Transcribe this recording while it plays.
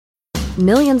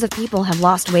Millions of people have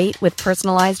lost weight with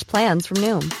personalized plans from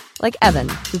Noom. Like Evan,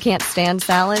 who can't stand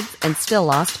salads and still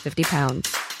lost 50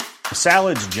 pounds.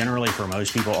 Salads generally for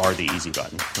most people are the easy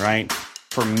button, right?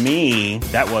 For me,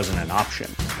 that wasn't an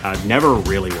option. I never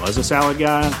really was a salad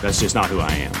guy. That's just not who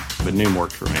I am. But Noom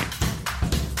worked for me.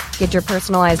 Get your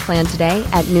personalized plan today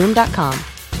at Noom.com.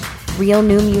 Real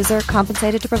Noom user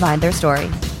compensated to provide their story.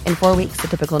 In 4 weeks, the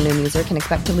typical Noom user can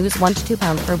expect to lose 1 to 2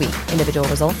 pounds per week. Individual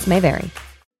results may vary.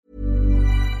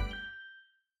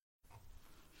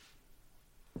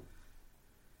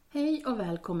 Hej och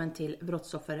välkommen till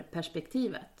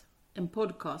Brottsofferperspektivet, en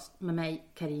podcast med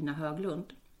mig, Carina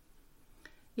Höglund.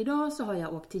 Idag så har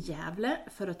jag åkt till Gävle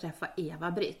för att träffa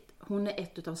Eva-Britt. Hon är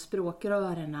ett av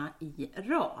språkrörerna i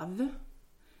RAV.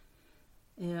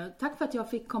 Tack för att jag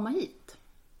fick komma hit.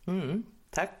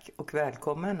 Tack och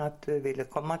välkommen att du ville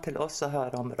komma till oss och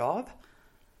höra om RAV.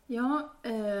 Ja,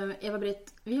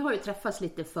 Eva-Britt, vi har ju träffats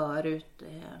lite förut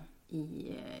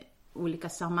i olika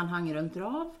sammanhang runt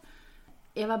RAV.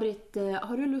 Eva-Britt,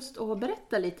 har du lust att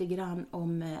berätta lite grann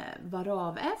om vad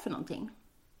RAV är för någonting?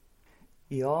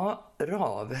 Ja,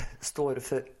 RAV står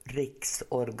för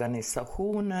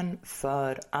Riksorganisationen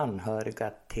för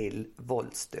anhöriga till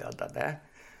våldsdödade.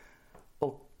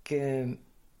 Och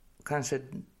kanske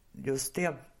just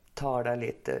det talar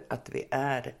lite att vi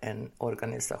är en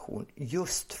organisation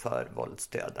just för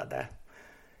våldsdödade.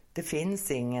 Det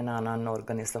finns ingen annan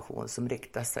organisation som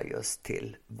riktar sig just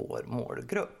till vår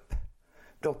målgrupp.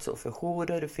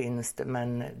 Brottsofferjourer finns det,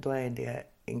 men då är det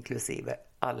inklusive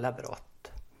alla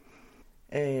brott.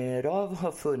 RAV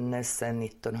har funnits sedan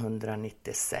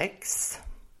 1996.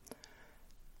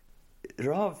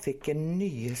 RAV fick en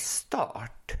ny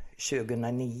start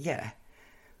 2009.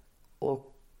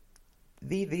 Och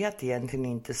vi vet egentligen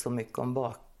inte så mycket om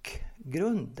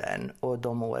bakgrunden och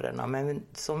de åren. Men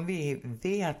som vi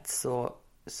vet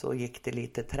så gick det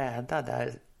lite träda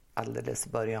där alldeles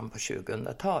början på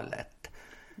 2000-talet.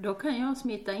 Då kan jag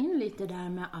smita in lite där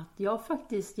med att jag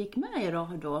faktiskt gick med i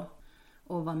RAV då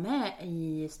och var med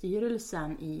i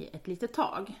styrelsen i ett litet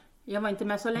tag. Jag var inte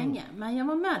med så länge, men jag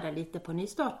var med där lite på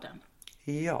nystarten.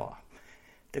 Ja,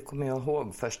 det kommer jag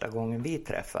ihåg första gången vi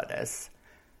träffades.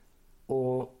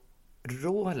 Och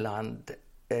Roland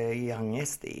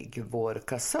Jangestig, vår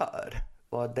kassör,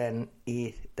 var den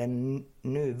i den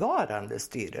nuvarande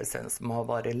styrelsen som har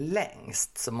varit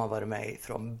längst, som har varit med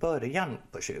från början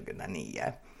på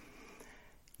 2009.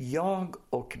 Jag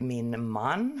och min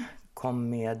man kom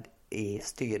med i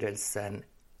styrelsen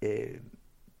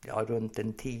runt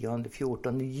den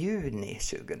 10-14 juni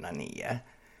 2009.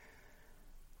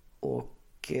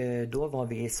 Och då var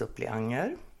vi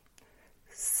suppleanter.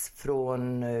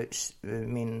 Från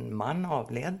min man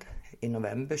avled i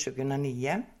november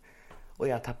 2009. Och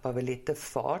jag tappade väl lite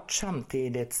fart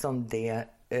samtidigt som det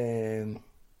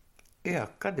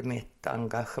ökade mitt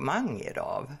engagemang i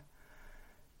RAV.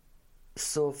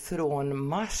 Så från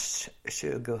mars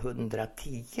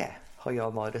 2010 har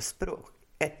jag varit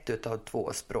ett utav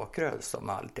 2 språkrör som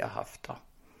jag alltid har haft. Då.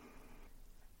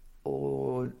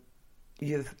 Och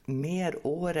ju mer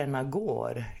åren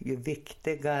går, ju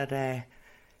viktigare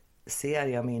ser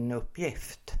jag min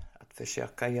uppgift att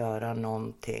försöka göra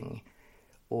någonting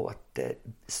åt de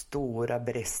stora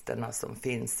bristerna som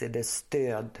finns i det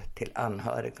stöd till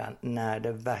anhöriga när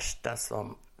det värsta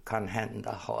som kan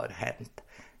hända har hänt.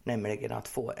 Nämligen att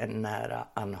få en nära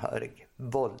anhörig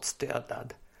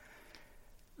våldsdödad.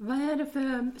 Vad är det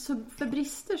för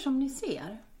brister som ni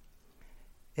ser?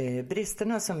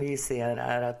 Bristerna som vi ser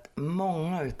är att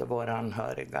många utav våra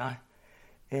anhöriga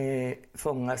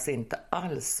fångas inte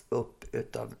alls upp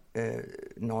utav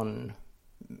någon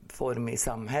form i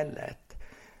samhället.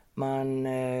 Man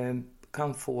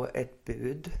kan få ett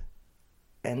bud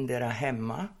endera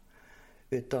hemma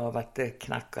utav att det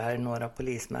knackar några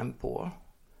polismän på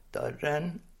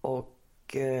dörren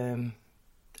och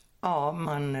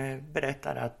man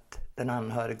berättar att den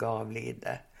anhöriga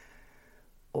avlider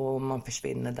och man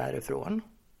försvinner därifrån.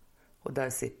 Och där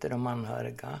sitter de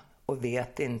anhöriga och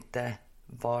vet inte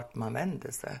vart man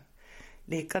vänder sig.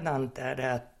 Likadant är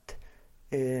det att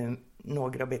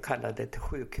några blir kallade till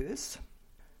sjukhus.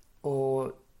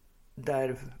 Och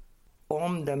där,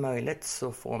 om det är möjligt,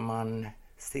 så får man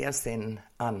se sin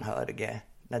anhörige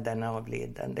när den är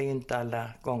avliden. Det är ju inte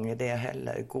alla gånger det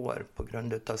heller går på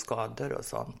grund av skador och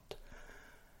sånt.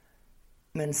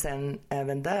 Men sen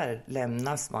även där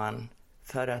lämnas man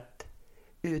för att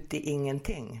ut i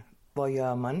ingenting. Vad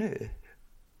gör man nu?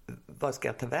 Vad ska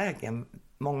jag ta vägen?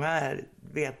 Många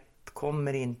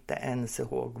kommer inte ens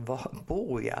ihåg var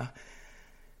bor jag.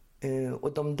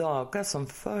 Och de dagar som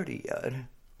följer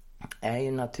är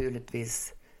ju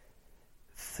naturligtvis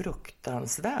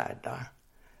fruktansvärda.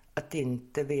 Att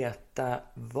inte veta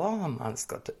vad man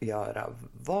ska göra.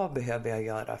 Vad behöver jag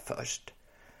göra först?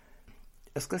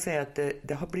 Jag ska säga att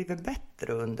det har blivit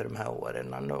bättre under de här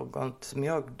åren. Något som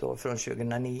jag då från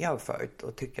 2009 har följt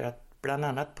och tycker att bland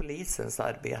annat polisens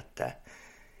arbete.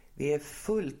 Vi är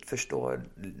fullt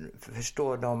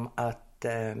förstår de att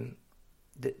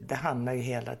det handlar ju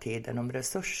hela tiden om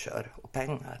resurser och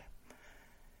pengar.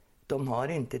 De har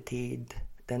inte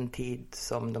den tid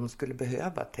som de skulle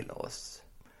behöva till oss.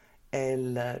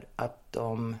 Eller att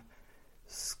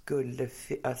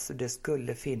det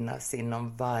skulle finnas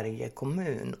inom varje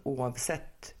kommun,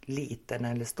 oavsett liten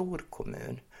eller stor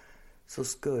kommun, så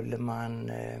skulle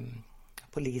man,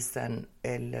 polisen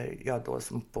eller då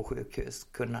som på sjukhus,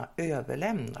 kunna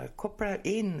koppla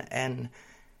in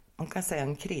man kan säga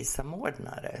en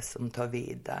krissamordnare som tar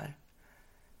vid där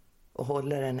och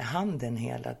håller den i handen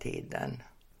hela tiden.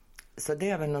 Så det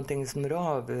är väl någonting som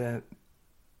RAV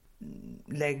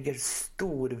lägger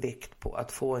stor vikt på,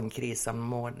 att få en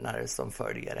krissamordnare som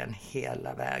följer en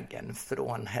hela vägen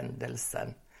från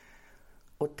händelsen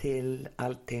och till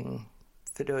allting.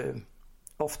 För då,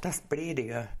 oftast blir det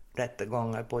ju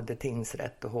rättegångar, både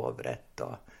tingsrätt och hovrätt,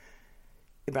 och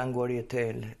ibland går det ju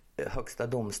till högsta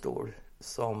domstol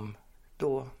som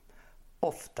då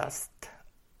oftast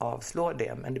avslår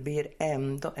det, men det blir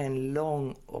ändå en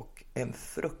lång och en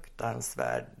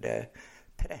fruktansvärd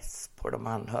press på de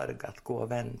anhöriga att gå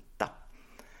och vänta.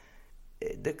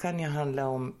 Det kan ju handla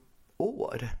om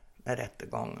år med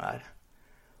rättegångar,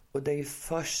 och det är ju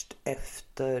först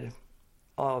efter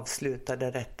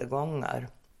avslutade rättegångar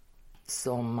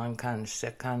som man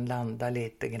kanske kan landa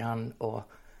lite grann och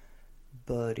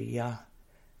börja.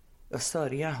 Och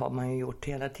sörja har man ju gjort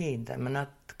hela tiden, men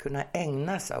att kunna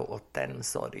ägna sig åt den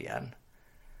sorgen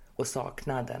och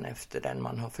saknaden efter den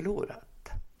man har förlorat.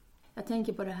 Jag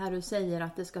tänker på det här du säger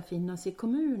att det ska finnas i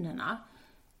kommunerna.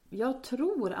 Jag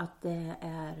tror att det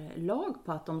är lag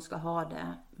på att de ska ha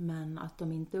det, men att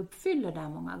de inte uppfyller det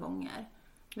många gånger.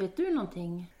 Vet du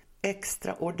någonting?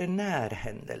 Extraordinär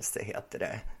händelse heter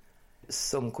det,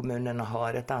 som kommunerna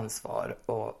har ett ansvar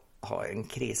att ha en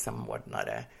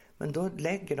krissamordnare. Men då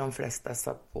lägger de flesta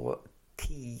sig på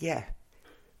 10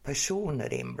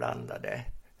 personer inblandade.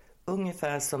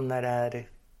 Ungefär som när det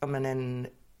är en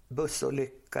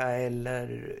bussolycka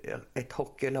eller ett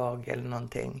hockeylag eller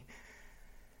någonting.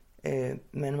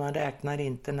 Men man räknar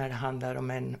inte när det handlar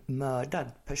om en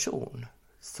mördad person.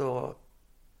 Så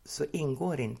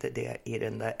ingår inte det i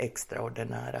den där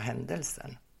extraordinära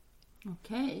händelsen.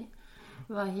 Okej.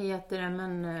 Vad heter det?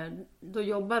 Men då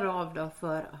jobbar RAV då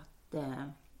för att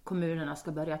kommunerna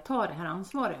ska börja ta det här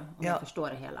ansvaret, om jag förstår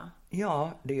det hela.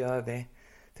 Ja, det gör vi.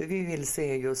 För vi vill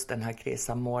se just den här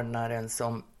krissamordnaren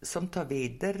som tar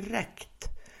vid direkt.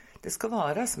 Det ska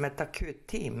vara som ett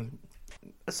akutteam.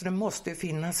 Alltså det måste ju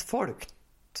finnas folk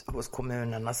hos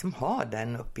kommunerna som har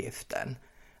den uppgiften.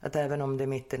 Att även om det är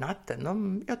mitt i natten,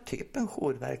 de gör typ en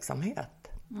jourverksamhet.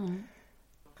 Mm.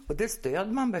 Och det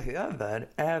stöd man behöver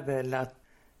är väl att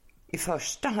i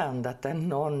första hand att det är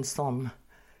någon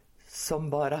som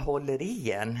bara håller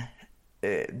i en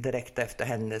direkt efter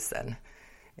händelsen.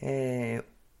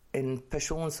 En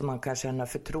person som man kan känna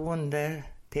förtroende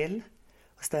till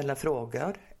och ställa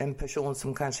frågor. En person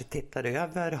som kanske tittar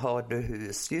över, har du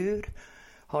husdjur?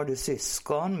 Har du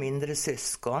syskon, mindre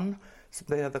syskon? Så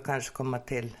behöver kanske komma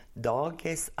till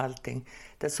dagis, allting.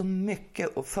 Det är så mycket,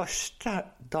 och första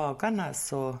dagarna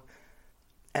så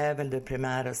är väl det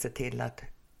primära att se till att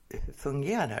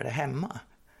fungerar det hemma.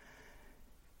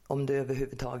 Om det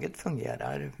överhuvudtaget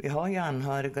fungerar. Vi har ju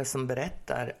anhöriga som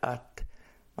berättar att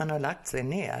man har lagt sig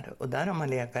ner och där har man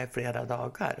legat i flera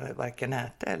dagar och varken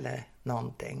ätit eller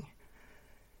någonting.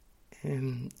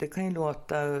 Det kan ju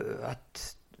låta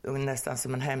nästan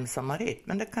som en hemsamarit,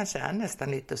 men det kanske är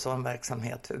nästan lite sån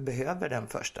verksamhet för vi behöver den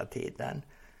första tiden.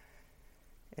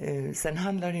 Sen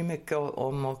handlar det mycket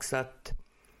om också att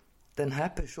den här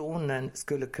personen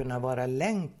skulle kunna vara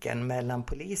länken mellan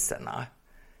poliserna.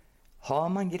 Har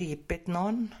man gripit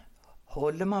någon?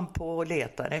 Håller man på och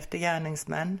letar efter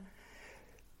gärningsmän?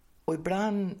 Och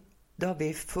ibland har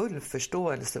vi full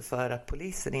förståelse för att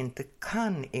polisen inte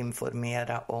kan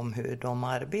informera om hur de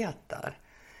arbetar.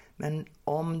 Men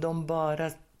om de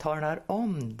bara talar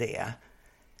om det,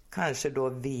 kanske då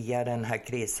via den här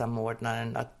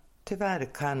krissamordnaren, att tyvärr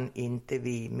kan inte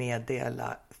vi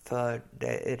meddela för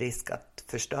det är risk att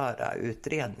förstöra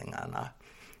utredningarna.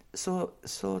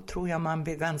 Så tror jag man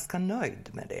blir ganska nöjd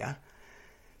med det.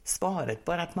 Svaret,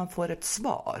 bara att man får ett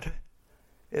svar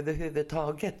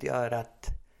överhuvudtaget gör att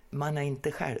man är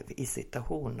inte själv i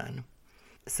situationen.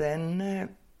 Sen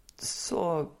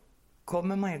så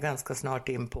kommer man ju ganska snart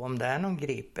in på om det är någon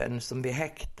gripen som blir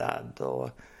häktad och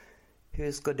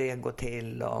hur ska det gå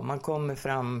till. Och man kommer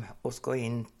fram och ska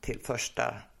in till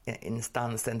första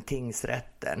instansen,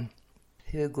 tingsrätten.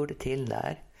 Hur går det till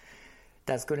där?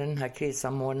 Där skulle den här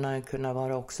krissamordnaren kunna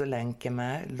vara också länken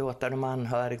med. Låta de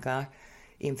anhöriga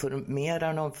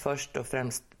informera dem först och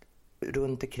främst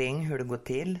runt omkring hur det går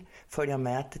till. Följa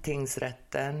med till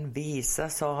tingsrätten, visa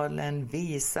salen,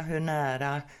 visa hur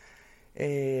nära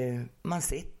man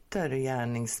sitter,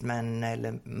 gärningsmän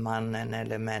eller mannen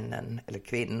eller männen eller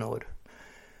kvinnor.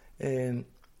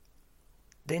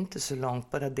 Det är inte så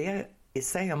långt, bara det i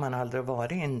sig om man aldrig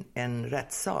varit i en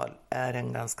rättssal är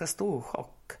en ganska stor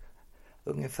chock.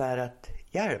 Ungefär att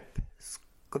hjälp,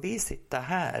 ska vi sitta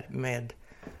här med,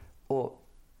 och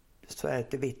så är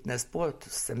det vittnesbörd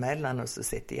emellan och så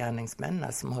sitter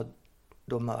gärningsmännen som har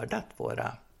då mördat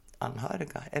våra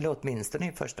anhöriga. Eller åtminstone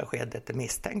i första skedet är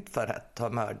misstänkt för att ha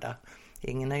mördat.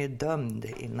 Ingen är ju dömd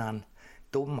innan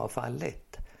dom har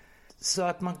fallit. Så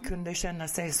att man kunde känna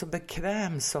sig så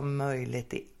bekväm som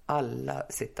möjligt i alla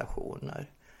situationer.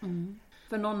 Mm.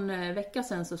 För någon vecka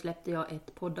sedan så släppte jag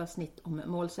ett poddavsnitt om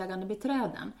målsägande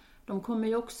beträden. De kommer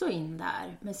ju också in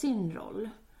där med sin roll.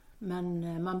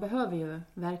 Men man behöver ju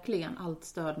verkligen allt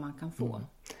stöd man kan få. Mm.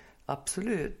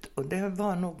 Absolut. Och det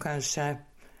var nog kanske,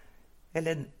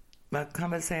 eller man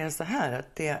kan väl säga så här,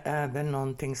 att det är väl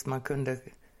någonting som man kunde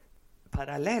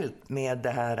parallellt med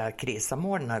det här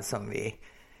krissamordnare som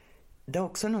det är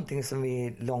också någonting som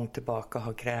vi långt tillbaka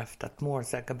har krävt, att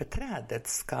målsägarbeträdet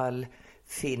ska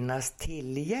finnas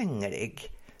tillgänglig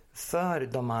för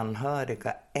de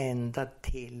anhöriga ända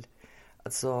till,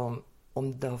 alltså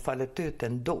om det har fallit ut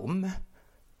en dom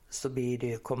så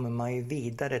kommer man ju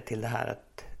vidare till det här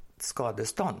att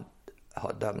skadestånd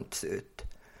har dömts ut.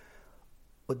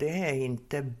 Och det är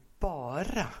inte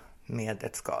bara med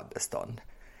ett skadestånd.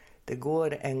 Det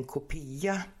går en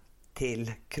kopia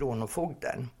till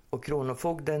kronofogden och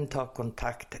kronofogden tar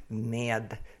kontakt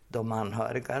med de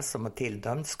anhöriga som har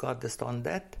tilldömt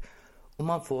skadeståndet och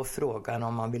man får frågan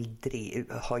om man vill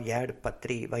ha hjälp att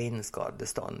driva in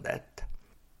skadeståndet.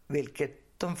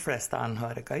 Vilket de flesta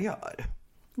anhöriga gör.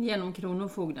 Genom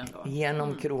kronofogden då?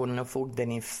 Genom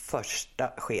kronofogden i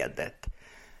första skedet.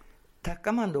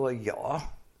 Tackar man då ja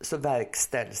så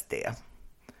verkställs det.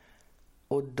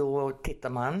 Och då tittar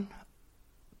man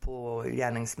på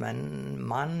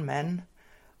gärningsmän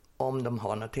om de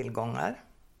har några tillgångar.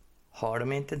 Har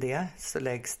de inte det så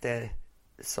läggs det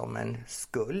som en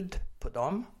skuld på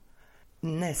dem.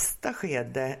 Nästa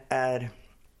skede är,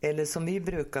 eller som vi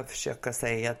brukar försöka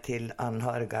säga till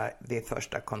anhöriga vid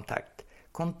första kontakt,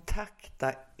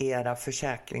 kontakta era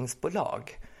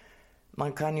försäkringsbolag.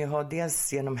 Man kan ju ha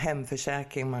dels genom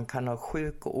hemförsäkring, man kan ha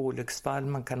sjuk- och olycksfall,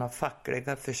 man kan ha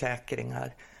fackliga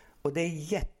försäkringar. Och det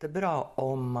är jättebra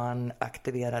om man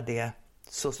aktiverar det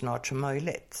så snart som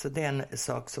möjligt. Så det är en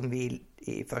sak som vi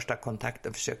i första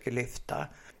kontakten försöker lyfta.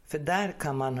 För där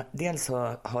kan man dels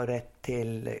ha rätt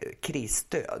till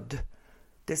krisstöd.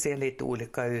 Det ser lite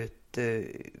olika ut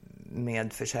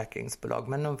med försäkringsbolag,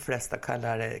 men de flesta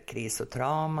kallar det kris och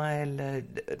trauma, eller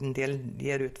en del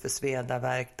ger ut för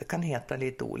svedaverk. Det kan heta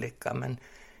lite olika, men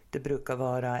det brukar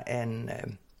vara en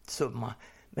summa.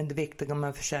 Men det viktiga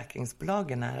med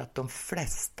försäkringsbolagen är att de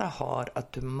flesta har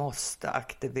att du måste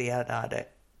aktivera det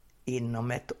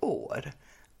inom ett år.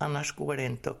 Annars går det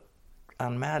inte att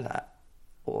anmäla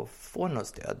och få något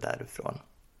stöd därifrån.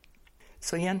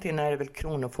 Så egentligen är det väl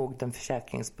kronofogden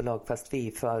försäkringsbolag, fast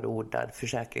vi förordar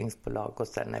försäkringsbolag och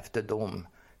sen efter dom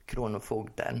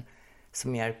kronofogden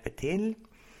som hjälper till.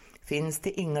 Finns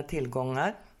det inga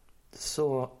tillgångar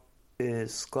så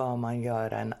ska man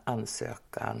göra en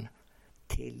ansökan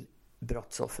till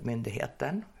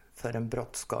Brottsoffermyndigheten för en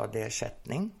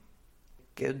brottsskadeersättning.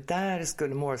 Där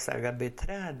skulle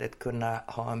målsägarbiträdet kunna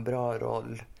ha en bra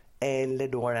roll, eller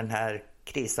då den här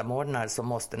krissamordnaren som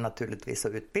måste naturligtvis ha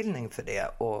utbildning för det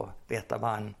och veta vad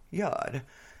han gör.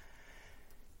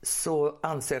 Så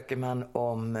ansöker man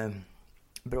om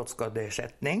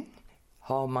brottsskadeersättning.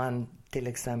 Har man till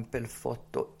exempel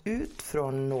fått ut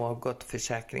från något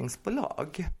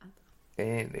försäkringsbolag,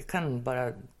 vi kan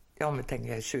bara, om vi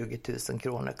tänker 20 000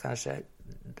 kronor kanske,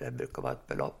 det brukar vara ett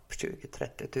belopp,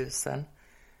 20-30 000.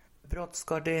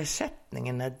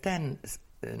 Brottsskadeersättningen,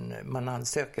 när man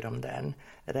ansöker om den,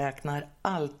 räknar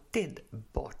alltid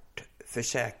bort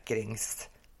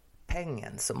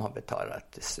försäkringspengen som har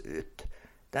betalats ut.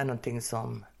 Det är någonting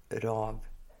som RAV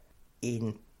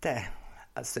inte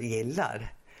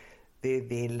gillar. Vi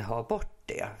vill ha bort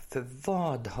det. För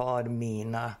vad har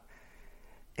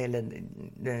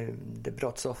det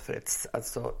brottsoffrets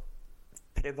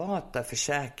privata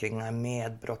försäkringar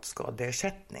med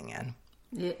brottsskadeersättningen.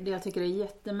 Jag tycker det är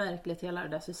jättemärkligt hela det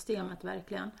där systemet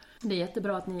verkligen. Det är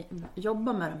jättebra att ni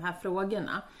jobbar med de här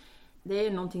frågorna. Det är ju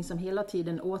någonting som hela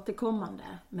tiden återkommande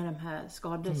med de här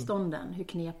skadestånden, hur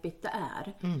knepigt det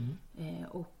är.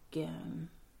 Och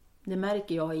det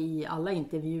märker jag i alla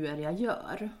intervjuer jag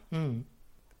gör.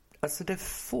 Alltså det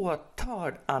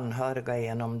fåtal anhöriga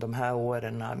genom de här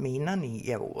åren, mina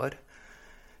 9 år,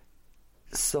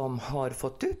 som har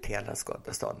fått ut hela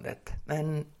skadeståndet.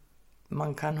 Men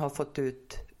man kan ha fått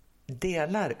ut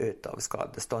delar utav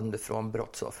skadeståndet från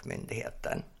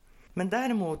Brottsoffermyndigheten. Men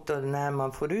däremot då, när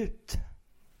man får ut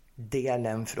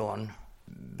delen från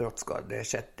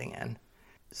brottsskadeersättningen,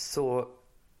 så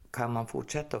kan man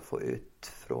fortsätta att få ut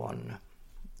från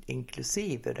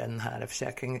inklusive den här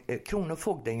försäkringen.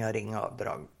 Kronofogden gör inga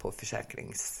avdrag på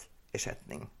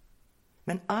försäkringsersättning.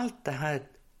 Men allt det här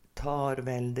tar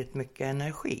väldigt mycket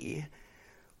energi.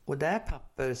 Och det är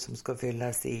papper som ska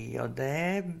fyllas i och det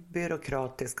är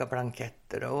byråkratiska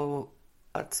blanketter. Och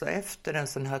alltså efter en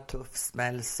sån här tuff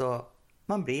smäll så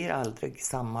man blir aldrig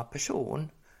samma person.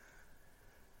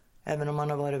 Även om man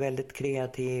har varit väldigt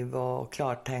kreativ och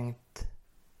klartänkt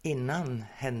innan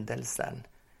händelsen,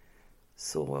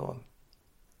 så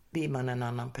blir man en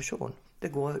annan person.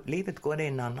 Livet går i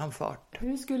en annan fart.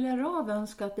 Hur skulle Rav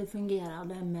önska att det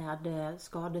fungerade med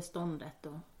skadeståndet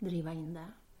och driva in det?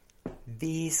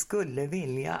 Vi skulle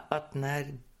vilja att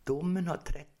när domen har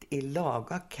trätt i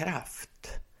laga kraft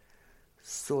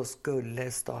så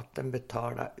skulle staten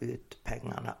betala ut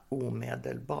pengarna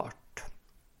omedelbart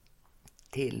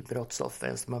till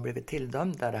brottsoffren som har blivit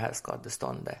tildömda det här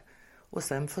skadeståndet. Och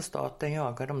sen får staten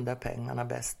jaga de där pengarna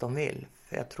bäst de vill.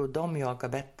 För jag tror de jagar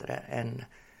bättre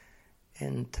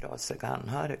än trasiga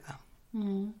anhöriga.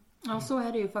 Ja, så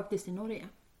är det ju faktiskt i Norge.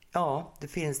 Ja, det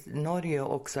finns. Norge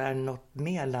också är något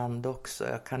mer land också.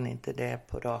 Jag kan inte det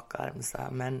på rak arm så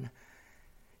här, men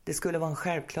det skulle vara en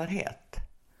självklarhet.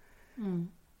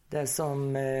 Det är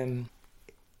som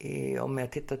om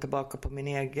jag tittar tillbaka på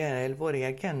vår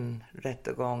egen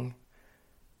rättegång,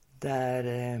 där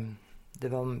det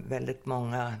var väldigt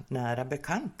många nära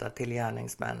bekanta till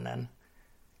gärningsmännen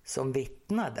som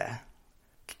vittnade.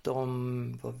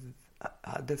 De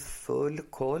hade full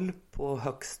koll på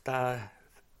högsta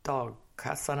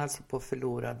dagkassan, alltså på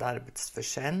förlorad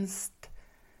arbetsförtjänst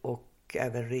och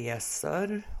även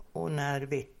resor. Och när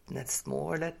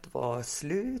vittnesmålet var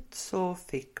slut så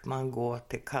fick man gå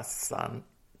till kassan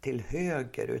till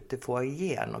höger ute i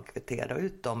foajén och kvittera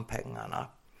ut de pengarna.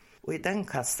 Och i den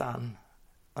kassan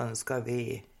önskar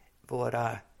vi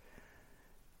våra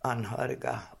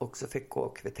anhöriga också fick gå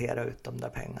och kvittera ut de där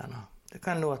pengarna. Det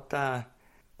kan låta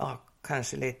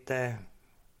kanske lite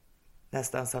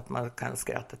nästan så att man kan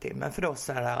skratta till, men för oss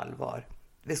är det allvar.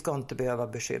 Vi ska inte behöva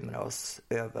bekymra oss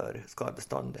över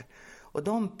skadeståndet. Och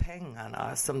de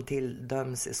pengarna som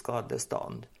tilldöms i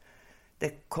skadestånd,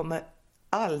 det kommer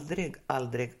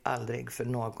aldrig för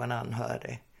någon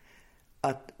anhörig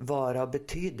att vara av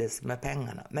betydelse med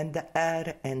pengarna. Men det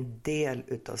är en del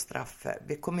utav straffet.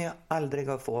 Vi kommer ju aldrig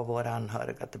att få våra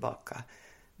anhöriga tillbaka.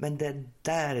 Men det är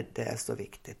där det är så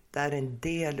viktigt. Det är en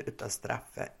del utav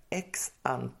straffet. X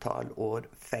antal år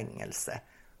fängelse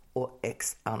och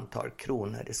x antal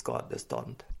kronor i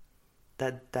skadestånd. Det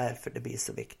är därför det blir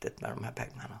så viktigt med de här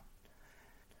pengarna.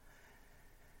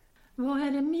 Vad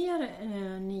är det mer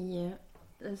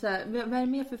vad är det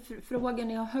mer för frågor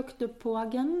ni har högt upp på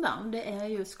agendan? Det är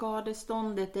ju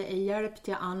skadeståndet, det är hjälp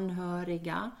till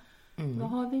anhöriga. Vad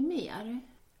har vi mer?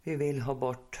 Vi vill ha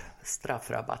bort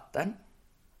straffrabatten.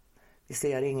 Vi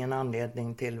ser ingen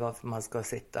anledning till varför man ska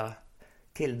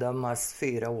tilldömas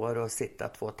 4 år och sitta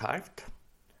 2,5.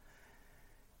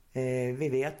 Vi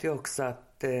vet ju också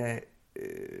att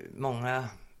många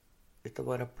utav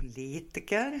våra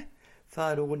politiker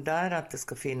förordar att det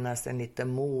ska finnas en liten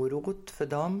morot för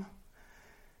dem.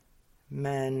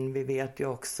 Men vi vet ju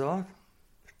också,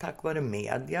 tack vare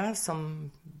media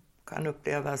som kan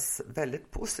upplevas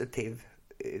väldigt positiv,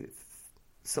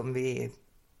 som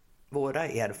våra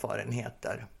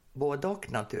erfarenheter, både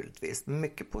och naturligtvis,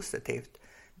 mycket positivt,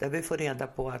 där vi får reda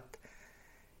på att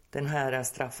den här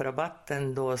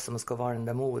straffrabatten då som ska vara den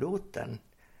där moroten,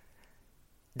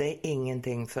 det är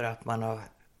ingenting för att man har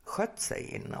skött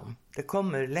sig inom.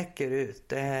 Det läcker ut,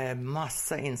 det är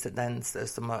massa incidenser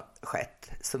som har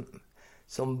skett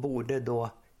som borde då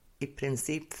i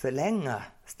princip förlänga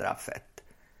straffet.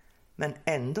 Men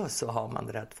ändå så har man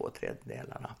de där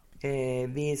 2/3.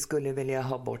 Vi skulle vilja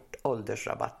ha bort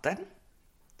åldersrabatten.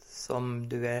 Som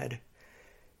du är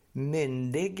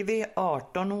myndig vid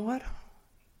 18 år.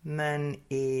 Men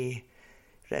i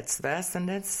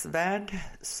rättsväsendets värld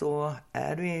så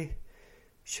är du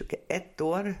 21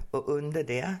 år och under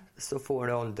det så får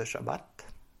du åldersrabatt.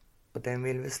 Och den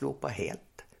vill vi slopa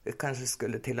helt. Vi kanske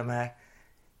skulle till och med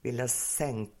vilja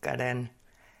sänka den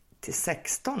till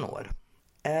 16 år.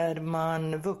 Är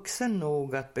man vuxen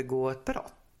nog att begå ett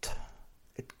brott,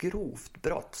 ett grovt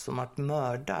brott som att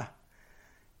mörda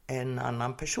en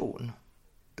annan person,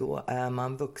 då är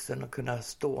man vuxen att kunna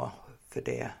stå för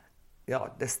det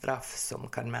straff som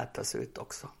kan mätas ut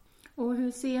också. Och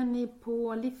hur ser ni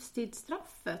på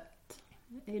livstidsstraffet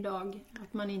idag?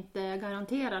 Att man inte är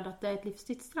garanterad att det är ett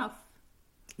livstidsstraff?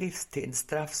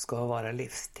 Livstidsstraff ska vara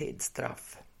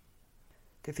livstidsstraff.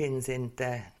 Det finns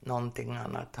inte någonting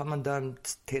annat. Har man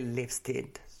dömts till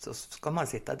livstid så ska man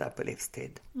sitta där på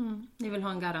livstid. Ni vill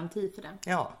ha en garanti för det?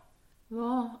 Ja.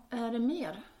 Vad är det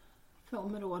mer för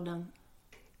områden?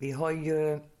 Vi har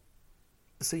ju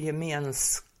så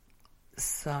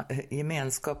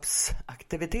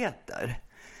gemenskapsaktiviteter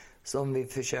som vi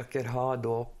försöker ha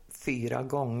då 4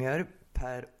 gånger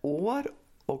per år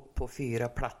och på 4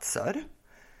 platser.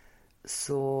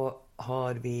 Så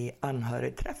har vi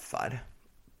anhörigträffar.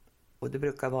 Och det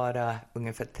brukar vara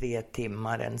ungefär 3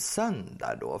 timmar en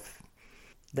söndag då.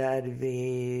 Där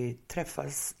vi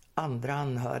träffas andra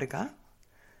anhöriga.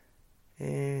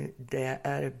 Det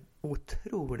är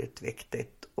otroligt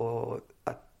viktigt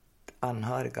att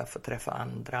anhöriga får träffa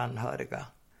andra anhöriga.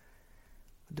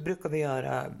 Det brukar vi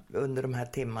göra under de här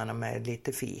timmarna med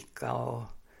lite fika. Och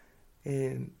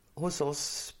hos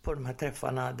oss på de här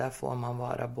träffarna där får man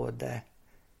vara både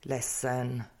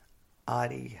ledsen,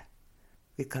 arg.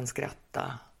 Vi kan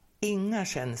skratta. Inga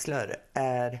känslor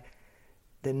är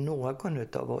det någon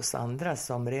av oss andra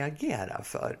som reagerar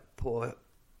för.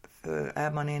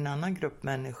 Är man i en annan grupp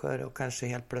människor och kanske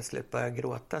helt plötsligt börjar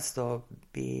gråta så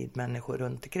blir människor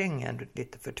runt omkring en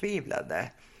lite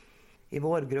förtvivlade. I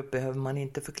vår grupp behöver man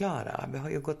inte förklara. Vi har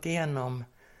ju gått igenom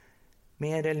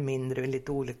mer eller mindre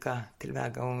lite olika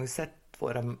tillvägagångssätt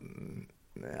våra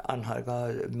anhöriga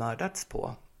har mördats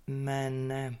på.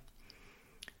 Men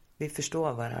vi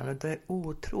förstår varandra och det är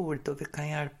otroligt och vi kan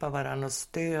hjälpa varandra och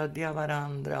stödja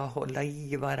varandra och hålla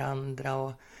i varandra.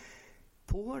 Och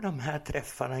på de här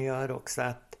träffarna gör också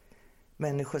att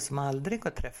människor som aldrig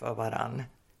har träffat varandra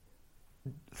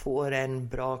får en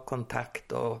bra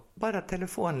kontakt och bara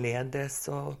telefonledes.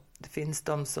 Och det finns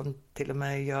de som till och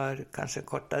med gör kanske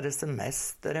kortare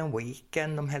semester, en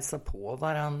weekend, de hälsar på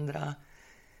varandra.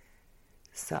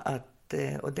 Så att,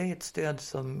 och det är ett stöd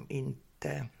som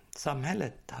inte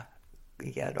samhället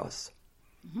ger oss.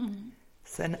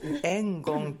 Sen en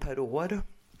gång per år.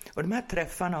 Och de här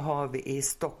träffarna har vi i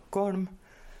Stockholm,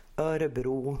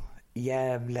 Örebro,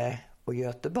 Gävle och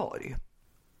Göteborg.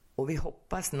 Och vi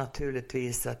hoppas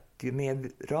naturligtvis att ju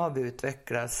mer RAV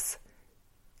utvecklas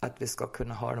att vi ska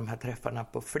kunna ha de här träffarna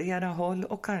på flera håll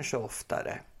och kanske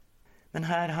oftare. Men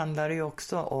här handlar det ju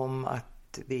också om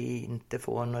att vi inte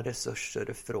får några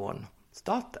resurser från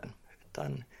staten.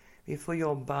 Utan vi får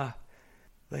jobba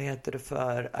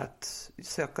för att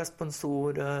söka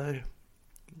sponsorer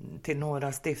till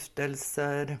några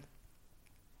stiftelser.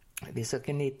 Vi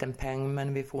söker en liten peng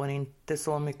men vi får inte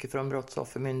så mycket från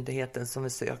Brottsoffermyndigheten som vi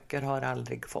söker, har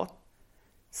aldrig fått.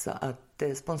 Så att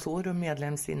sponsorer och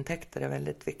medlemsintäkter är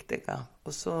väldigt viktiga.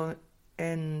 Och så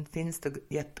finns det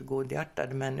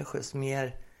jättegodhjärtade människor som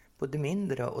ger både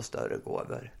mindre och större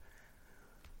gåvor.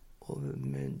 Och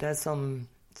det som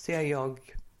ser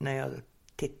jag när jag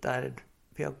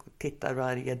tittar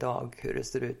varje dag hur det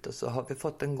ser ut och så har vi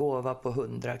fått en gåva på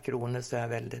 100 kronor så är jag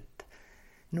väldigt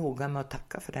noga med att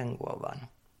tacka för den gåvan.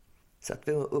 Så att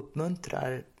vi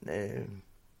uppmuntrar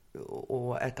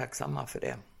och är tacksamma för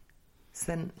det.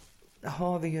 Sen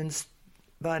har vi ju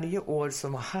varje år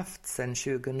som har haft sedan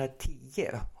 2010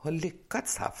 har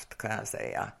lyckats haft kan jag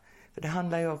säga. För det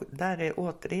handlar ju där är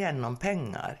återigen om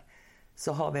pengar.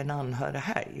 Så har vi en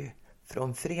anhörighelg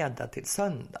från fredag till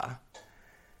söndag.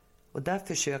 Och där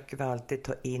försöker vi alltid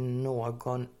ta in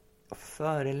någon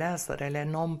föreläsare eller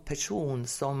någon person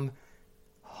som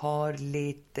har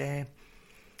lite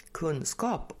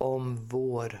kunskap om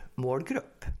vår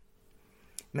målgrupp.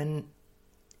 Men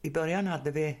i början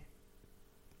hade vi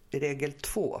i regel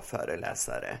 2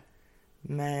 föreläsare.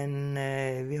 Men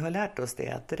vi har lärt oss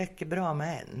att det räcker bra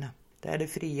med en. Det är det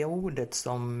fria ordet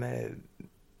som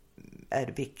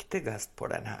är viktigast på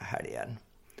den här helgen.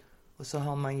 Och så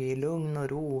har man ju i lugn och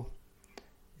ro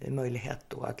möjlighet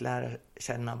då att lära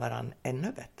känna varandra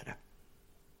ännu bättre.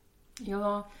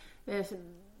 Ja,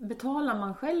 betalar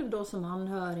man själv då som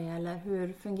anhörig eller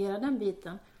hur fungerar den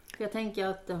biten? För jag tänker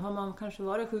att har man kanske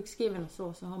varit sjukskriven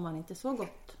och så har man inte så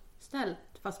gott ställt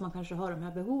fast man kanske har de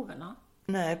här behoven.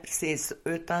 Nej, precis.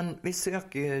 Utan vi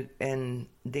söker ju en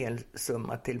del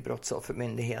summa till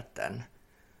Brottsoffermyndigheten.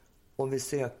 Och vi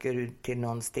söker till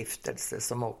någon stiftelse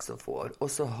som också får.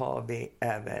 Och så har vi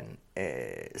även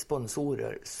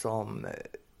sponsorer som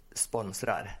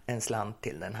sponsrar en slant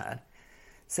till den här.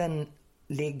 Sen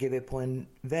ligger vi på en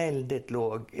väldigt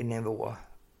låg nivå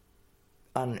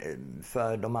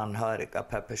för de anhöriga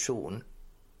per person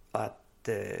att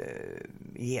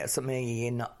ge, som är i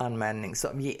en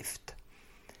anmälningsavgift.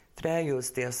 För det är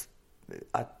just det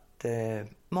att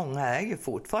många är ju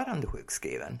fortfarande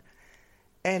sjukskriven.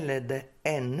 Eller det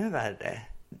ännu värre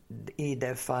i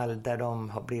det fall där de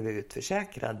har blivit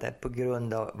utförsäkrade på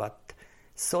grund av att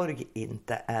sorg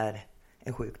inte är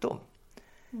en sjukdom.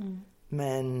 Mm.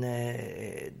 Men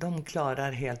de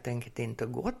klarar helt enkelt inte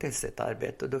att gå till sitt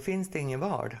arbete och då finns det ingen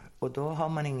val och då har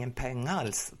man ingen pengar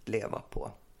alls att leva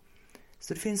på.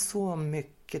 Så det finns så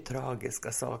mycket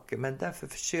tragiska saker, men därför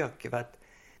försöker vi att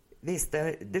visst,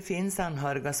 det finns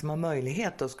anhöriga som har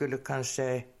möjlighet och skulle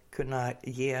kanske kunna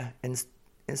ge en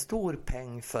stor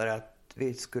peng för att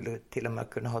vi skulle till och med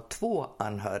kunna ha 2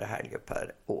 anhörighelger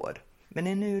per år. Men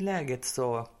i nuläget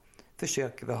så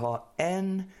försöker vi ha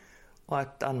en och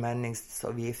att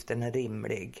anmälningsavgiften är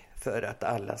rimlig för att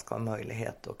alla ska ha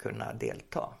möjlighet att kunna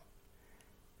delta.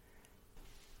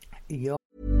 Ja.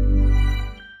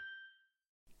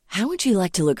 How would you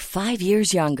like to look 5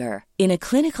 years younger? In a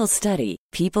clinical study,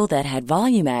 people that had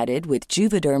volume added with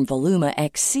Juvederm Voluma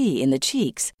XC in the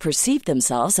cheeks perceived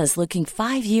themselves as looking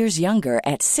 5 years younger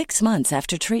at 6 months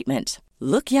after treatment.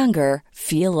 Look younger,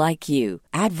 feel like you.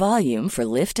 Add volume for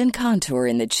lift and contour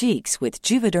in the cheeks with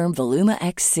Juvederm Voluma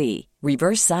XC.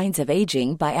 Reverse signs of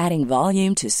aging by adding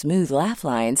volume to smooth laugh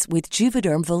lines with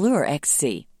Juvederm Volure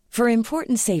XC. For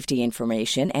important safety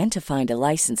information and to find a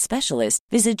licensed specialist,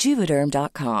 visit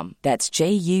Juvederm.com. That's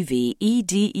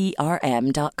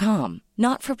JUVEDERM.com.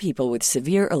 Not for people with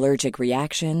severe allergic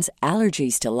reactions,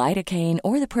 allergies to lidocaine,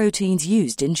 or the proteins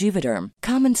used in Juvederm.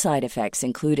 Common side effects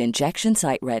include injection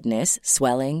site redness,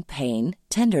 swelling, pain,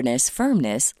 tenderness,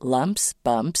 firmness, lumps,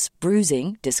 bumps,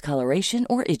 bruising, discoloration,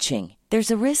 or itching.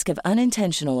 There's a risk of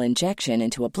unintentional injection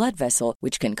into a blood vessel,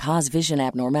 which can cause vision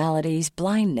abnormalities,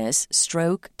 blindness,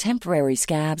 stroke, temporary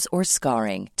scabs, or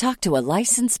scarring. Talk to a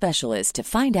licensed specialist to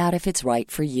find out if it's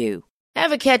right for you.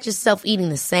 Ever catch yourself eating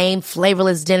the same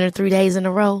flavorless dinner 3 days in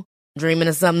a row? Dreaming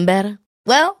of something better?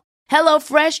 Well,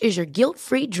 HelloFresh is your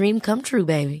guilt-free dream come true,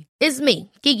 baby. It's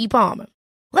me, Keke Palmer.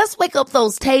 Let's wake up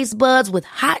those taste buds with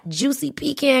hot, juicy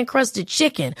pecan-crusted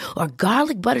chicken or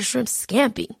garlic butter shrimp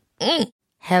scampi.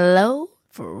 Hello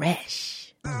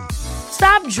Fresh.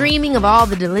 Stop dreaming of all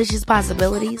the delicious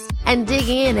possibilities and dig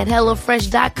in at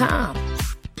HelloFresh.com.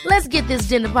 Let's get this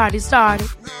dinner party started.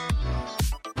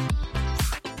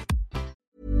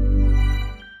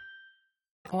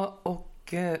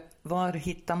 Och var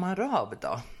hittar man RAV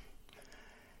då?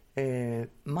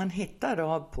 Man hittar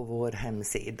RAV på vår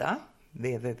hemsida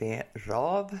www.rav.se.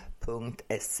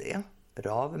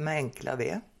 RAV med enkla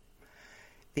V.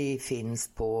 Vi finns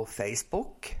på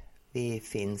Facebook. Vi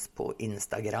finns på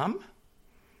Instagram.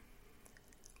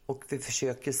 Och vi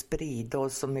försöker sprida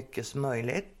oss så mycket som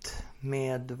möjligt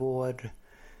med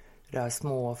våra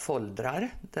små foldrar.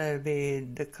 Där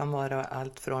det kan vara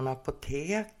allt från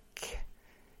apotek,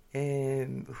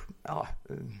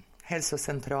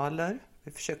 hälsocentraler.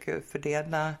 Vi försöker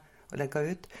fördela och lägga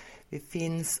ut. Vi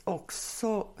finns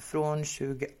också från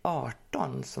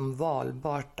 2018 som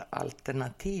valbart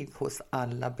alternativ hos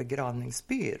alla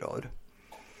begravningsbyråer.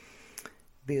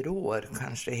 Byråer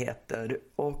kanske heter.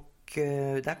 Och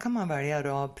där kan man välja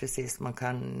RAV precis som man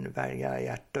kan välja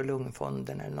hjärt- och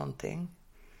lungfonden eller någonting.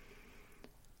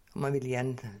 Om man vill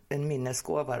ge en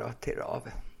minnesgåva då till RAV.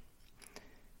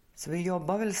 Så vi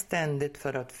jobbar väl ständigt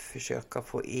för att försöka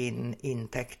få in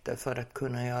intäkter för att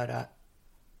kunna göra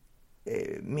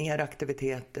mer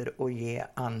aktiviteter och ge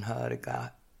anhöriga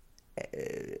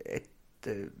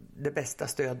det bästa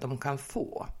stöd de kan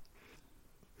få.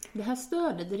 Det här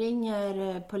stödet,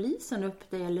 ringer polisen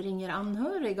upp dig eller ringer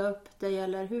anhöriga upp dig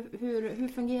eller hur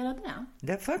fungerar det?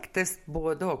 Det är faktiskt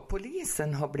både och.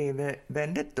 Polisen har blivit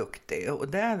väldigt duktig och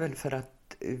det är väl för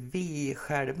att vi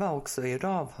själva också i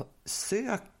RAV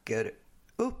söker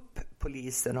upp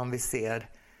polisen om vi ser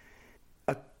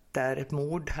att det är ett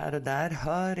mord här och där.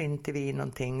 Hör inte vi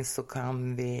någonting så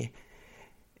kan vi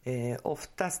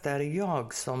oftast är det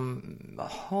jag som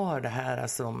har det här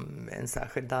som en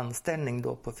särskild anställning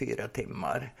då på 4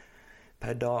 timmar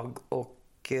per dag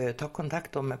och ta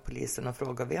kontakt med polisen och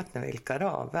fråga vet ni vilka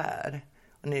RAV är?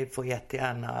 Och ni får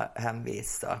jättegärna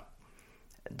hänvisa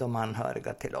de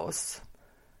anhöriga till oss.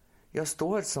 Jag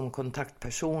står som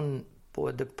kontaktperson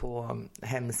både på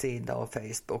hemsida och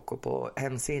Facebook. Och på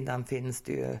hemsidan finns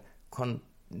det ju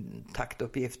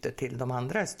kontaktuppgifter till de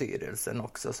andra i styrelsen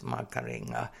också som man kan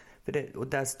ringa. Och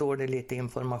där står det lite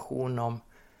information om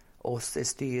oss i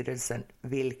styrelsen,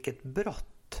 vilket brott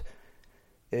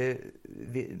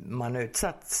man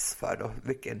utsatts för då,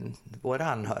 våra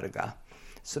anhöriga.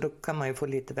 Så då kan man ju få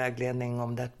lite vägledning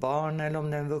om det är ett barn eller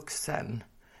om det är en vuxen.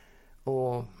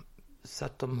 Och så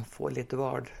att de får lite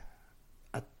vard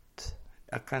att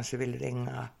jag kanske vill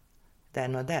ringa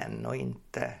den och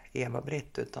inte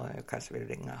Eva-Britt, utan jag kanske vill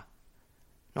ringa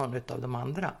någon av de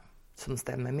andra som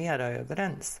stämmer mera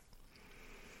överens.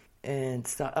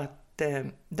 Så att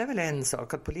det är väl en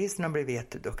sak att poliserna blir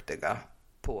jätteduktiga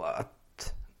på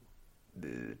att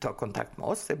ta kontakt med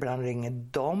oss. Ibland ringer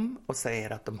de och säger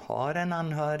att de har en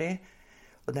anhörig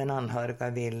och den anhöriga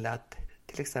vill att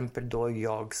till exempel då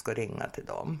jag ska ringa till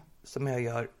dem, som jag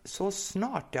gör så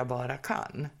snart jag bara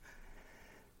kan.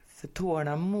 För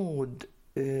tålamod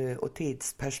och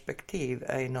tidsperspektiv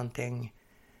är ju någonting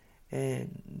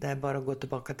där bara gå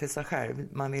tillbaka till sig själv.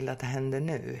 Man vill att det händer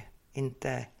nu,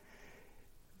 inte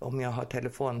om jag har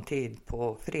telefontid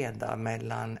på fredag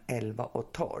mellan 11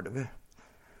 och 12.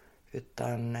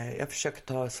 Utan jag försöker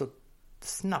ta så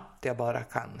snabbt jag bara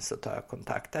kan, så tar jag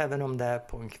kontakt. Även om det är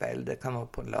på en kväll, det kan vara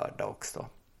på en lördag också.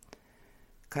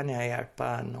 Kan jag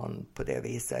hjälpa någon på det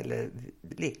viset, eller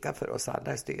lika för oss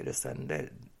alla i styrelsen.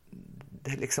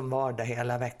 Det är liksom vardag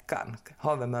hela veckan.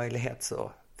 Har vi möjlighet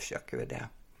så försöker vi det.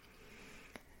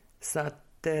 Så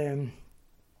att det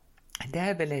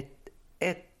är väl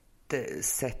ett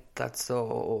sätt alltså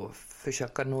att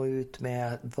försöka nå ut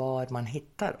med var man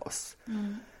hittar oss.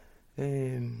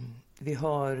 Vi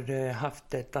har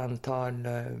haft ett antal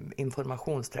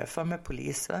informationsträffar med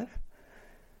poliser.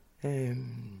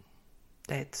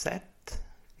 Det är ett sätt.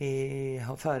 Vi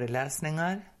har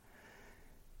föreläsningar.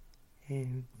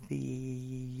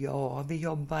 Vi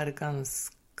jobbar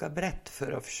ganska brett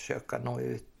för att försöka nå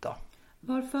ut då.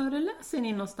 Var föreläser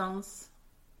ni någonstans?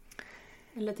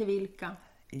 Eller till vilka?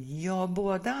 Ja,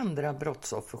 både andra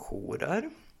brottsofferjourer.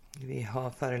 Vi har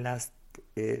föreläst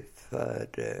för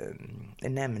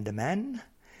nämndemän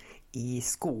i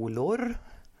skolor.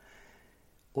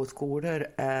 Och skolor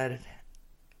är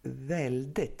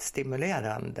väldigt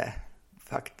stimulerande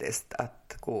faktiskt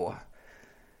att gå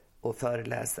och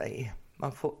föreläsa i.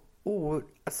 Man får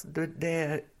alltså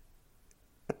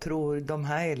jag tror de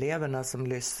här eleverna som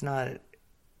lyssnar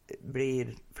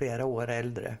blir flera år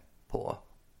äldre på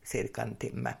cirka en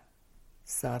timme.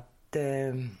 Så att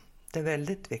det är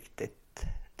väldigt viktigt.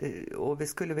 Och vi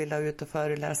skulle vilja ut och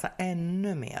föreläsa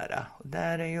ännu mera. Och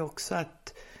där är ju också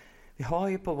att vi har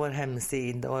ju på vår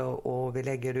hemsida och vi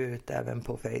lägger ut även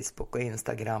på Facebook och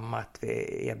Instagram att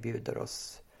vi erbjuder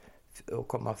oss att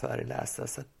komma och föreläsa.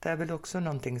 Så det är väl också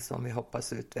någonting som vi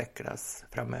hoppas utvecklas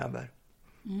framöver.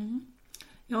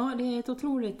 Ja, det är ett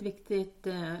otroligt viktigt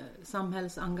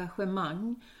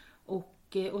samhällsengagemang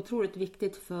och otroligt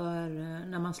viktigt för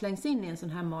när man slängs in i en sån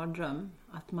här mardröm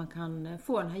att man kan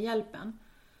få den här hjälpen.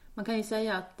 Man kan ju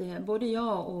säga att både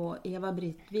jag och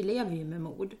Eva-Britt, vi lever ju med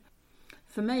mod.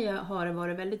 För mig har det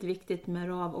varit väldigt viktigt med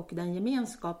RAV och den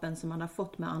gemenskapen som man har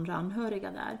fått med andra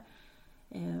anhöriga där.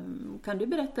 Kan du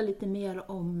berätta lite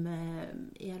mer om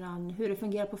hur det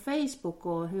fungerar på Facebook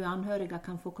och hur anhöriga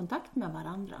kan få kontakt med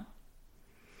varandra?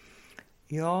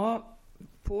 Ja,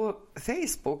 på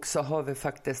Facebook så har vi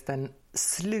faktiskt en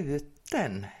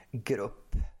sluten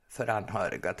grupp för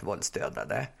anhöriga till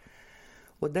våldsdödade.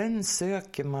 Och den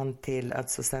söker man till,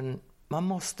 alltså sen, man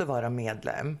måste vara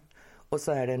medlem. Och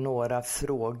så är det några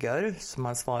frågor som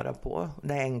man svarar på.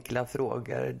 Det är enkla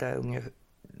frågor.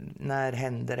 När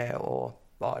hände det och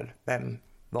vem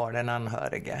var den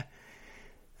anhörige?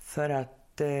 För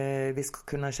att vi ska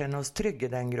kunna känna oss trygga i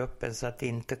den gruppen så att det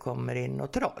inte kommer in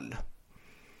något troll.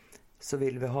 Så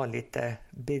vill vi ha lite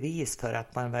bevis för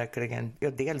att man verkligen...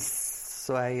 Ja, dels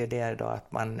så är ju det då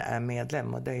att man är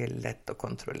medlem och det är lätt att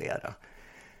kontrollera.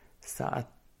 Så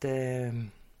att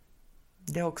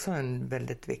det är också en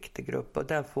väldigt viktig grupp. Och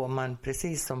där får man,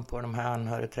 precis som på de här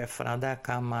anhörigträffarna, där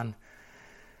kan man...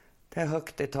 Det är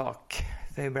högt i tak.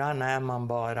 För ibland är man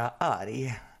bara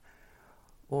arg.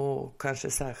 Och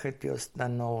kanske särskilt just när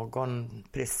någon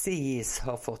precis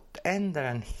har fått ändra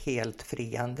en helt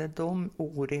friande dom,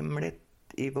 orimligt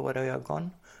i våra ögon.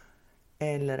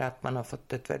 Eller att man har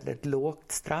fått ett väldigt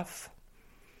lågt straff.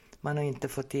 Man har inte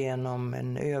fått igenom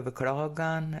en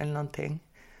överklagan eller någonting.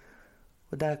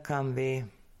 Och där kan vi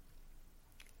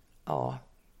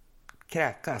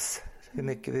kräkas hur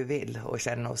mycket vi vill och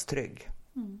känna oss trygg.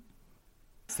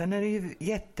 Sen är det ju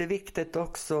jätteviktigt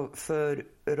också för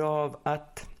RAV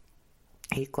att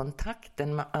i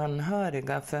kontakten med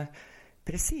anhöriga, för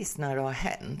precis när det har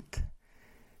hänt,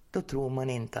 då tror man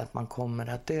inte att man kommer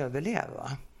att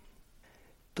överleva.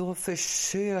 Då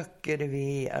försöker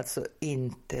vi alltså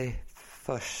inte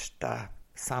första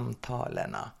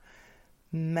samtalen,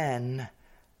 men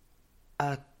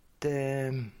att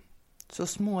så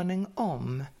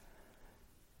småningom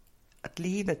att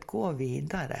livet går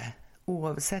vidare,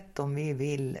 oavsett om vi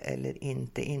vill eller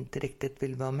inte riktigt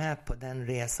vill vara med på den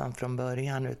resan från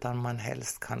början, utan man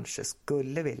helst kanske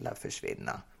skulle vilja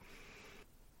försvinna.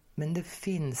 Men det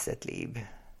finns ett liv.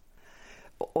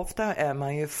 Och ofta är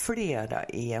man ju flera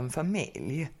i en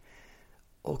familj.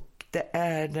 Och det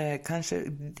är kanske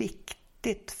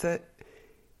viktigt, för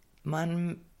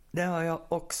det har jag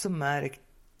också märkt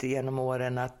genom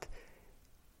åren, att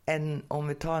om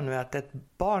vi tar nu att ett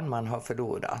barn man har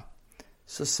förlorat,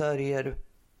 så sörjer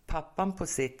pappan på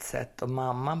sitt sätt och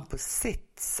mamman på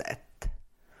sitt sätt.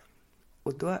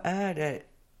 Och då är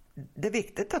det är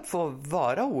viktigt att få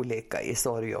vara olika i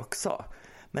sorg också.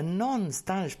 Men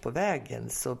någonstans på vägen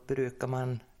så brukar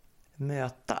man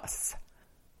mötas.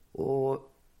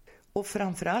 Och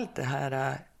framförallt det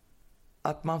här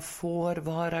att man får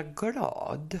vara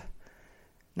glad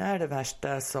när det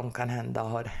värsta som kan hända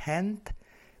har hänt.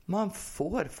 Man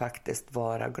får faktiskt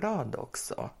vara glad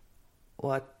också.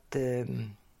 Och att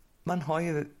man har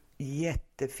ju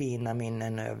jättefina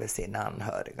minnen över sina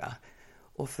anhöriga.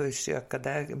 Och försöka, det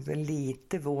är väl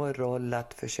lite vår roll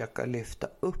att försöka lyfta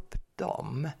upp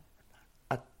dem.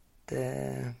 Att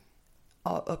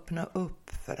öppna upp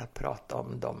för att prata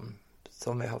om dem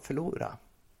som vi har förlorat.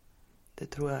 Det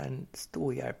tror jag är en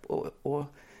stor hjälp. Och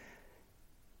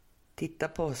titta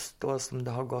på oss då som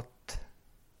det har gått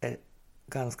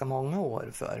ganska många år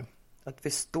för. Att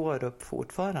vi står upp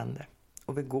fortfarande.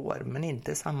 Och vi går, men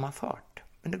inte i samma fart.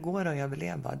 Men det går att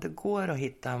överleva. Det går att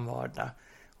hitta en vardag.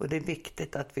 Och det är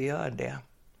viktigt att vi gör det.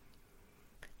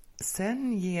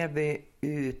 Sen ger vi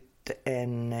ut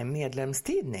en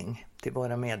medlemstidning till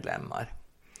våra medlemmar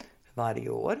varje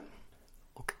år.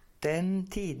 Och den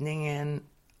tidningen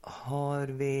har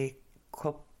vi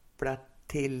kopplat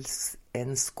till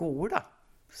en skola,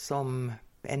 som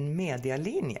en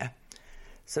medialinje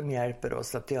som hjälper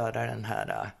oss att göra den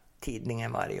här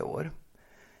tidningen varje år.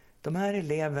 De här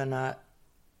eleverna,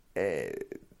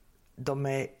 de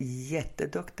är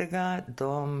jätteduktiga,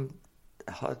 de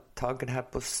har tagit det här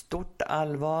på stort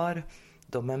allvar.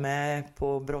 De är med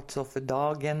på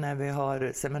brottsofferdagen när vi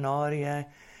har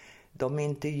seminarier. De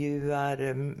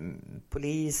intervjuar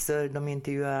poliser, de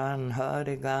intervjuar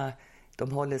anhöriga.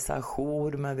 De håller sig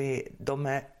ajour, men de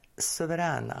är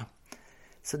suveräna.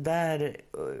 Så där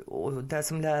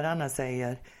som lärarna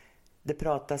säger, det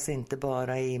pratas inte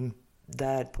bara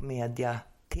där på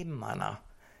mediatimmarna,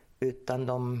 utan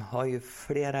de har ju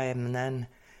flera ämnen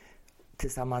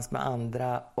tillsammans med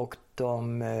andra, och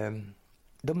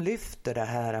de lyfter det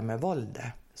här med våldet.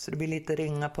 Så det blir lite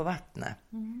ringa på vattnet.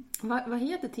 Mm. Vad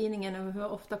heter tidningen och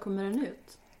hur ofta kommer den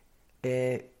ut?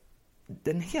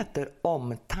 Den heter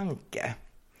Omtanke.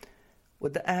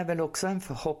 Och det är väl också en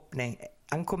förhoppning.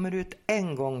 Han kommer ut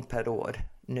en gång per år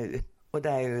nu. Och det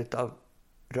är ju utav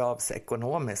RAVs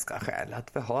ekonomiska skäl.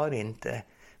 Att vi har inte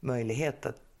möjlighet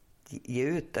att ge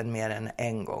ut den mer än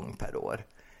en gång per år.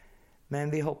 Men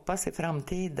vi hoppas i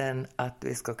framtiden att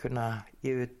vi ska kunna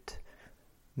ge ut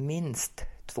minst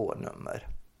 2 nummer.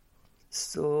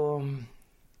 Så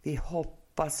vi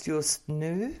hoppas just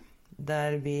nu,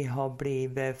 där vi har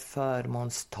blivit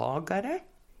förmånstagare.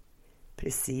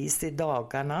 Precis i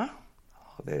dagarna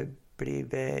har vi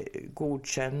blivit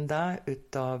godkända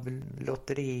utav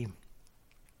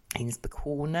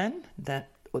Lotteriinspektionen.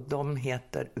 Och de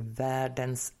heter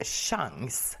Världens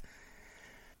chans.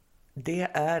 Det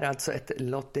är alltså ett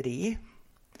lotteri.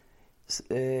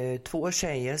 2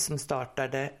 tjejer som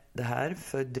startade det här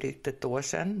för drygt 1 år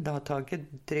sedan. Det har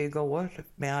tagit dryga år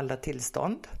med alla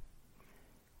tillstånd.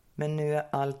 Men nu är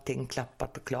allting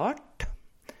klappat och klart.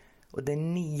 Och det är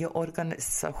 9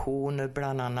 organisationer,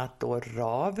 bland annat då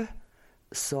RAV,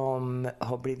 som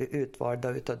har blivit utvalda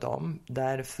utav dem.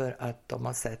 Därför att de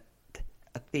har sett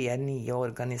att vi är 9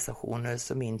 organisationer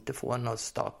som inte får något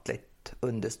statligt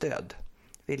understöd.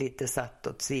 Vi är lite satt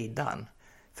åt sidan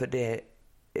för det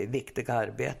viktiga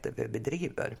arbete vi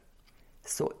bedriver.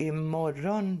 Så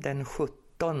imorgon den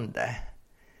 17.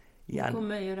 Nu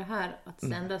kommer ju det här att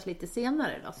sändas lite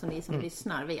senare då, så ni som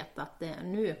lyssnar vet att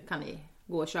nu kan ni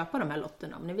gå och köpa de här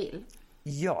lotterna om ni vill.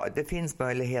 Ja, det finns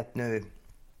möjlighet nu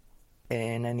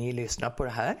när ni lyssnar på det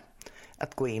här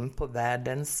att gå in på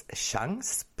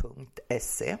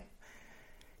värdenschans.se.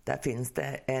 Där finns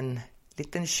det en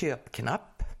liten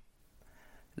köpknapp.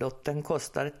 Lotten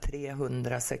kostar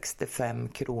 365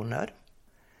 kronor.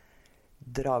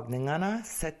 Dragningarna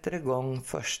sätter igång 1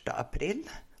 april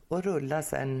och rullar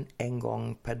sedan en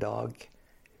gång per dag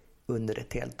under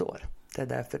ett helt år. Det är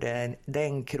därför det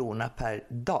är 1 krona per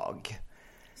dag.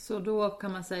 Så då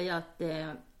kan man säga att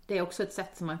det är också ett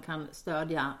sätt som man kan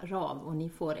stödja RAV och ni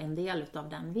får en del av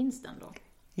den vinsten då?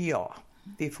 Ja,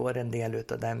 vi får en del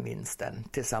av den vinsten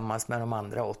tillsammans med de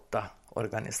andra 8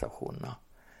 organisationerna.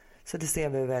 Så det ser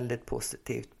vi väldigt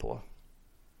positivt på.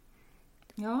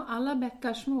 Ja, alla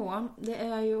bäckar små. Det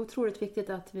är ju otroligt viktigt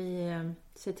att vi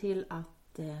ser till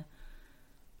att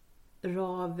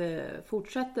RAV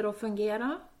fortsätter att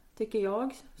fungera, tycker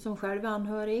jag, som själv är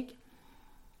anhörig.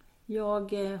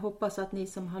 Jag hoppas att ni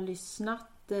som har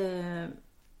lyssnat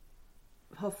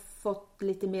har fått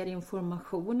lite mer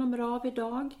information om RAV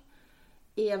idag.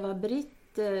 Eva-Britt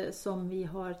som vi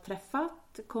har träffat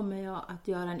kommer jag att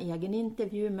göra en egen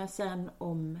intervju med sen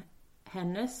om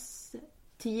hennes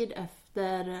tid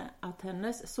efter att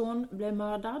hennes son blev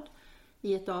mördad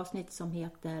i ett avsnitt som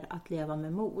heter Att leva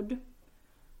med mod.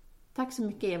 Tack så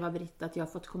mycket Eva-Britt att jag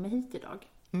har fått komma hit idag.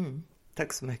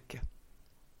 Tack så mycket.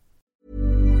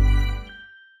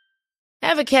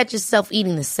 Ever catch yourself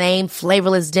eating the same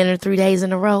flavorless dinner 3 days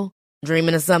in a row?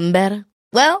 Dreaming of something better?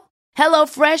 Well,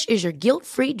 HelloFresh is your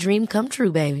guilt-free dream come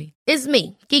true, baby. It's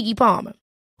me, Keke Palmer.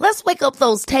 Let's wake up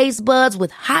those taste buds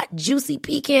with hot, juicy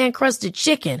pecan-crusted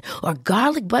chicken or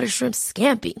garlic butter shrimp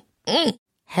scampi.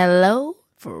 Hello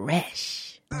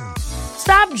Fresh.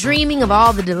 Stop dreaming of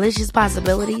all the delicious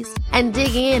possibilities and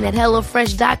dig in at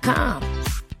HelloFresh.com.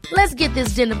 Let's get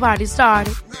this dinner party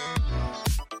started.